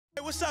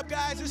what's up,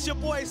 guys? It's your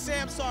boy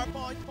Sam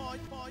Sarpong.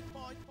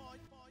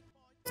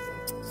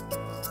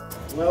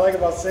 What I like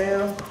about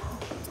Sam,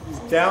 he's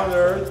down to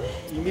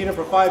earth. You meet him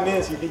for 5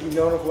 minutes, you think you've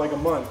known him for like a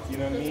month, you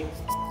know what I mean?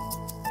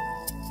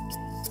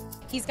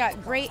 He's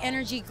got great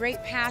energy,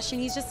 great passion.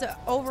 He's just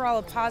overall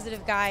a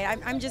positive guy.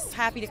 I'm just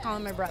happy to call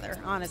him my brother,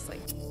 honestly.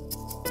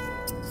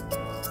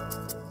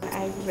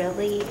 I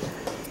really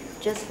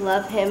just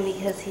love him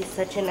because he's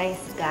such a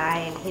nice guy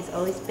and he's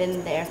always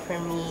been there for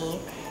me.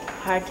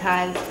 Hard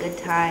times, good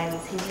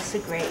times. He's just a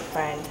great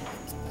friend.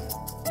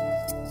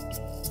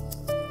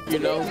 You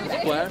know,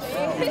 he's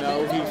blessed, you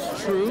know,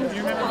 he's true,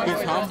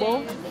 he's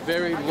humble,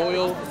 very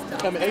loyal.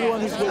 I mean,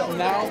 everyone he's with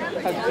now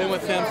has been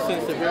with him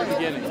since the very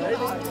beginning.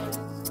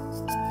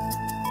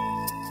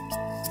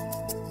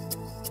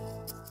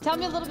 Tell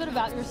me a little bit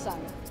about your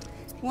son.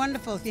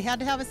 Wonderful. If you had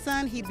to have a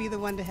son, he'd be the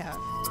one to have.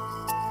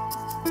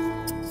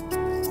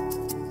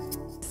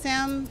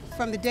 Sam,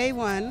 from the day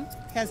one,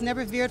 has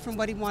never veered from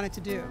what he wanted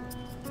to do.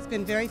 He's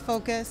been very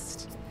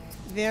focused,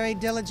 very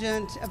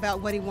diligent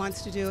about what he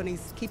wants to do, and he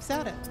keeps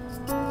at it.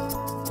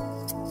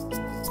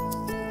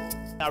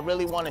 I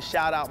really want to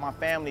shout out my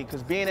family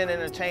because being an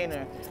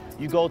entertainer,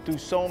 you go through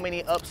so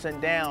many ups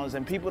and downs,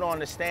 and people don't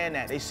understand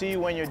that. They see you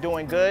when you're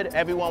doing good,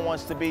 everyone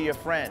wants to be your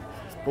friend.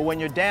 But when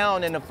you're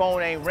down and the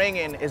phone ain't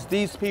ringing, it's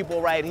these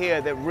people right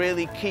here that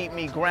really keep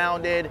me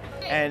grounded.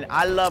 And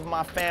I love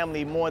my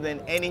family more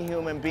than any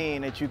human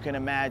being that you can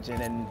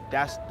imagine, and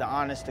that's the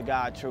honest to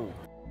God truth.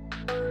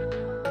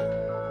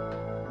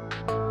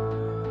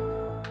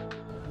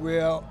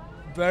 We're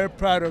very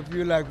proud of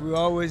you like we've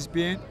always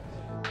been.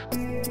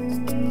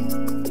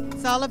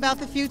 It's all about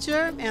the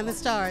future and the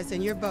stars,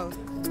 and you're both.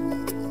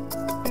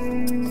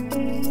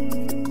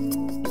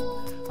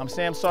 I'm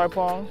Sam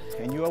Sarpong,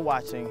 and you are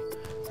watching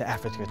the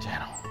Africa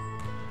Channel.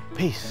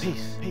 Peace,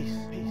 peace, peace,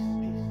 peace.